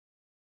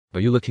Are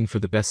you looking for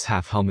the best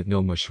half helmet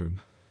no mushroom?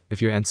 If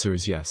your answer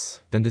is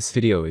yes, then this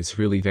video is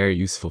really very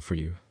useful for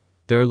you.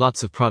 There are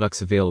lots of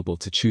products available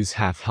to choose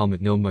half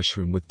helmet no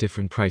mushroom with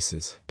different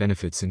prices,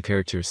 benefits and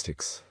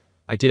characteristics.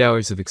 I did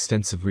hours of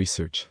extensive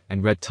research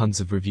and read tons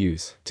of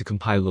reviews to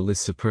compile a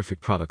list of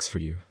perfect products for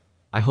you.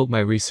 I hope my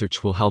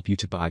research will help you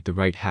to buy the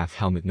right half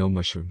helmet no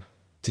mushroom.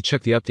 To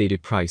check the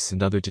updated price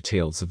and other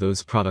details of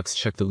those products,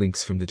 check the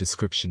links from the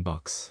description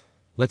box.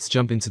 Let's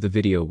jump into the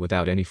video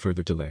without any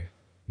further delay.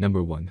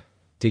 Number 1.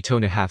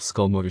 Daytona Half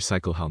Skull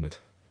Motorcycle Helmet.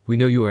 We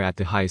know you are at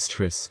the highest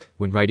risk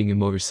when riding a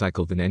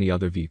motorcycle than any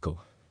other vehicle.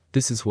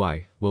 This is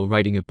why, while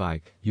riding a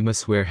bike, you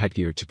must wear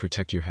headgear to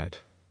protect your head.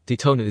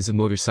 Daytona is a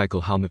motorcycle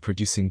helmet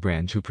producing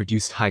brand who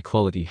produced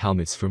high-quality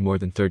helmets for more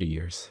than 30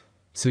 years.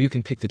 So you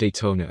can pick the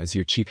Daytona as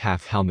your cheap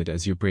half helmet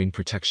as your brain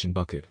protection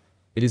bucket.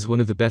 It is one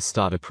of the best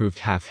approved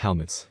half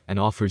helmets and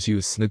offers you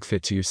a snug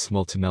fit to your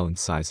small to melon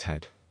sized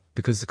head.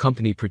 Because the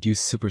company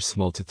produced super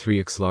small to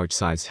 3x large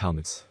sized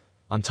helmets.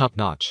 On top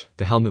notch,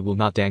 the helmet will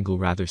not dangle,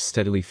 rather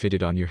steadily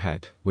fitted on your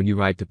head when you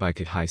ride the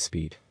bike at high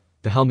speed.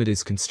 The helmet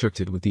is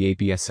constructed with the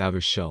ABS outer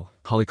shell,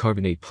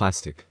 polycarbonate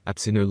plastic,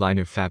 ABS inner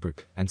liner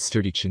fabric, and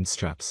sturdy chin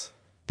straps.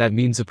 That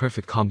means a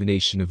perfect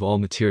combination of all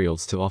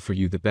materials to offer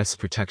you the best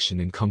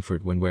protection and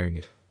comfort when wearing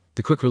it.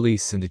 The quick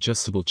release and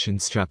adjustable chin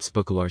straps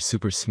buckle are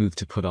super smooth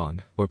to put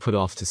on or put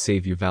off to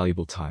save your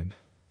valuable time.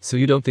 So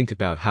you don't think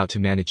about how to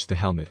manage the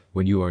helmet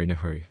when you are in a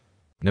hurry.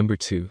 Number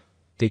 2.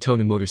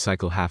 Daytona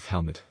Motorcycle Half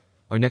Helmet.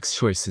 Our next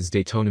choice is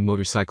Daytona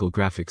Motorcycle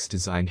Graphics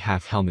designed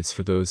half helmets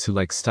for those who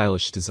like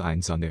stylish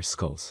designs on their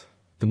skulls.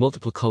 The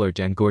multiple colored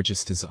and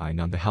gorgeous design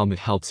on the helmet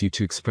helps you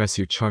to express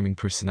your charming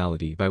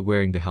personality by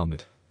wearing the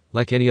helmet.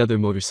 Like any other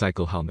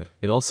motorcycle helmet,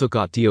 it also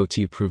got DOT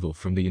approval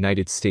from the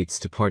United States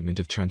Department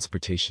of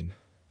Transportation.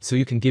 So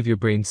you can give your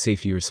brain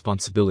safety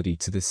responsibility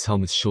to this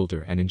helmet's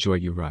shoulder and enjoy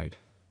your ride.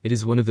 It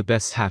is one of the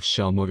best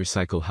half-shell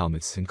motorcycle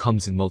helmets and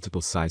comes in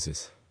multiple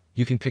sizes.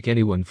 You can pick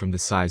any one from the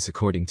size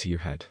according to your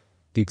head.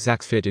 The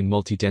exact fit and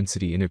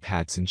multi-density inner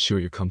pads ensure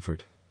your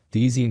comfort. The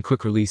easy and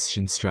quick release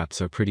chin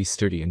straps are pretty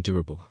sturdy and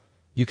durable.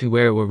 You can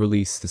wear or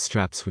release the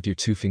straps with your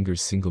 2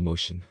 fingers single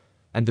motion.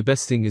 And the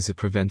best thing is it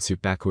prevents your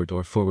backward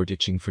or forward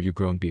itching for your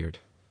grown beard.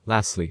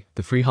 Lastly,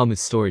 the free helmet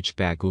storage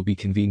bag will be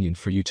convenient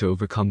for you to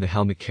overcome the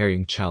helmet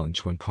carrying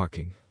challenge when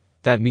parking.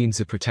 That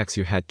means it protects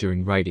your head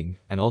during riding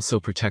and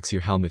also protects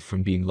your helmet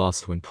from being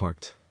lost when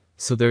parked.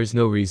 So there is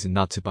no reason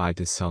not to buy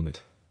this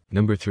helmet.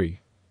 Number 3.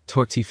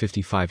 Torque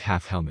T55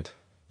 Half Helmet.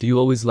 Do you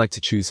always like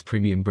to choose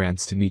premium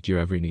brands to meet your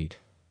every need?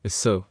 If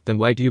so, then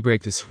why do you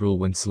break this rule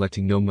when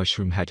selecting no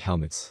mushroom head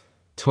helmets?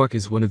 Torque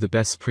is one of the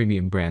best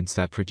premium brands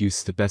that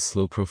produce the best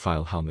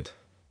low-profile helmet.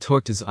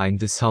 Torque designed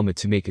this helmet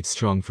to make it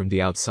strong from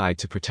the outside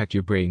to protect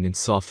your brain and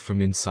soft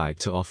from inside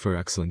to offer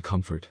excellent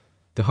comfort.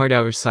 The hard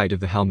outer side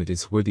of the helmet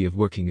is worthy of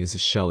working as a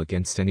shell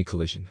against any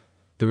collision.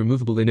 The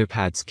removable inner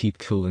pads keep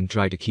cool and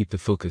dry to keep the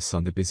focus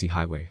on the busy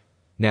highway.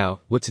 Now,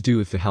 what to do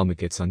if the helmet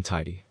gets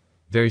untidy?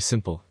 Very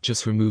simple,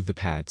 just remove the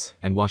pads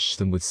and wash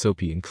them with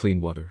soapy and clean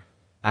water.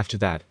 After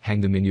that, hang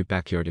them in your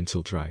backyard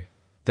until dry.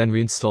 Then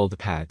reinstall the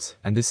pads,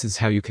 and this is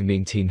how you can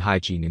maintain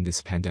hygiene in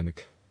this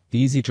pandemic. The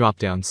easy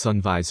drop-down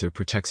sun visor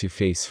protects your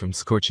face from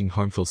scorching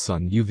harmful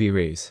sun UV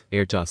rays,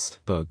 air dust,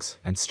 bugs,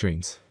 and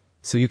stains.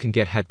 So you can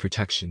get head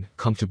protection,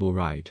 comfortable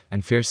ride,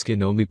 and fair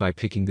skin only by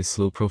picking this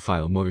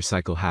low-profile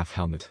motorcycle half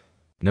helmet.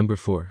 Number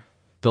 4.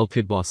 Bell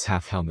Pit Boss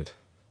Half Helmet.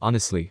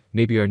 Honestly,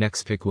 maybe our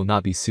next pick will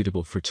not be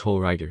suitable for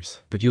tall riders,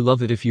 but you'll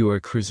love it if you are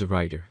a cruiser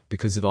rider,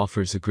 because it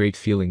offers a great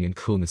feeling and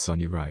coolness on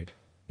your ride.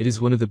 It is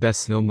one of the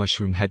best no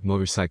mushroom head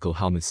motorcycle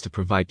helmets to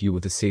provide you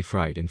with a safe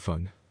ride and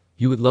fun.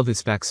 You would love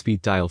this back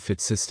speed dial fit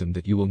system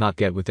that you will not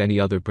get with any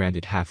other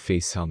branded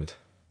half-face helmet.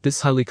 This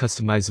highly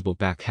customizable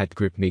back head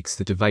grip makes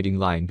the dividing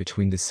line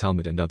between this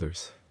helmet and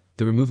others.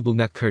 The removable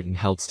neck curtain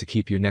helps to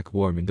keep your neck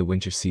warm in the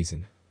winter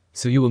season.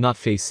 So you will not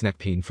face neck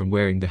pain from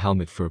wearing the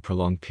helmet for a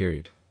prolonged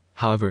period.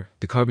 However,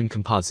 the carbon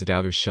composite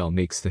outer shell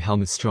makes the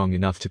helmet strong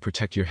enough to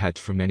protect your head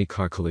from any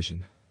car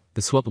collision.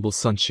 The swappable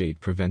sunshade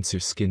prevents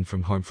your skin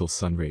from harmful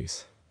sun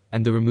rays.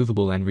 And the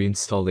removable and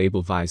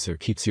reinstallable visor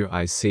keeps your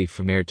eyes safe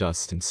from air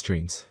dust and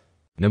stains.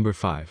 Number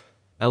 5.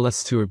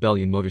 LS2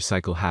 Rebellion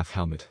Motorcycle Half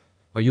Helmet.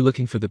 Are you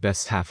looking for the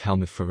best half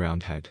helmet for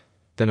round head?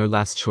 Then our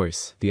last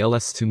choice, the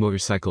LS2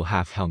 Motorcycle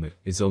Half Helmet,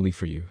 is only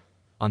for you.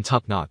 On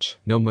top notch,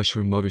 no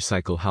mushroom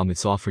motorcycle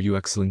helmets offer you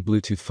excellent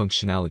Bluetooth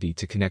functionality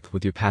to connect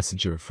with your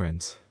passenger or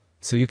friends.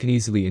 So you can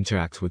easily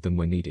interact with them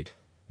when needed.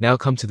 Now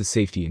come to the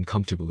safety and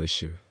comfortable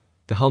issue.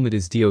 The helmet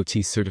is DOT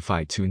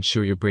certified to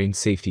ensure your brain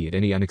safety at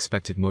any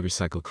unexpected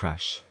motorcycle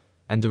crash.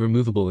 And the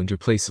removable and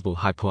replaceable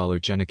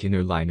hypoallergenic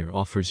inner liner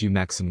offers you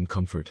maximum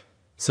comfort.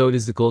 So it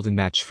is the golden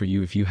match for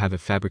you if you have a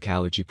fabric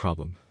allergy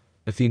problem.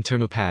 If the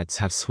internal pads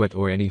have sweat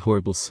or any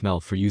horrible smell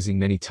for using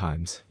many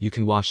times, you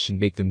can wash and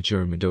make them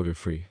germ and odor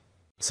free.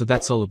 So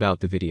that's all about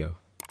the video.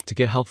 To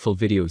get helpful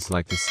videos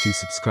like this, do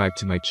subscribe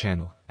to my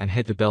channel and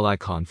hit the bell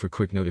icon for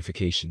quick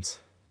notifications.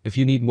 If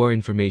you need more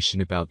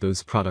information about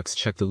those products,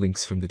 check the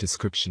links from the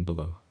description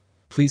below.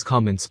 Please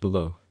comment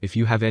below if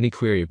you have any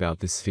query about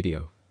this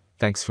video.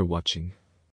 Thanks for watching.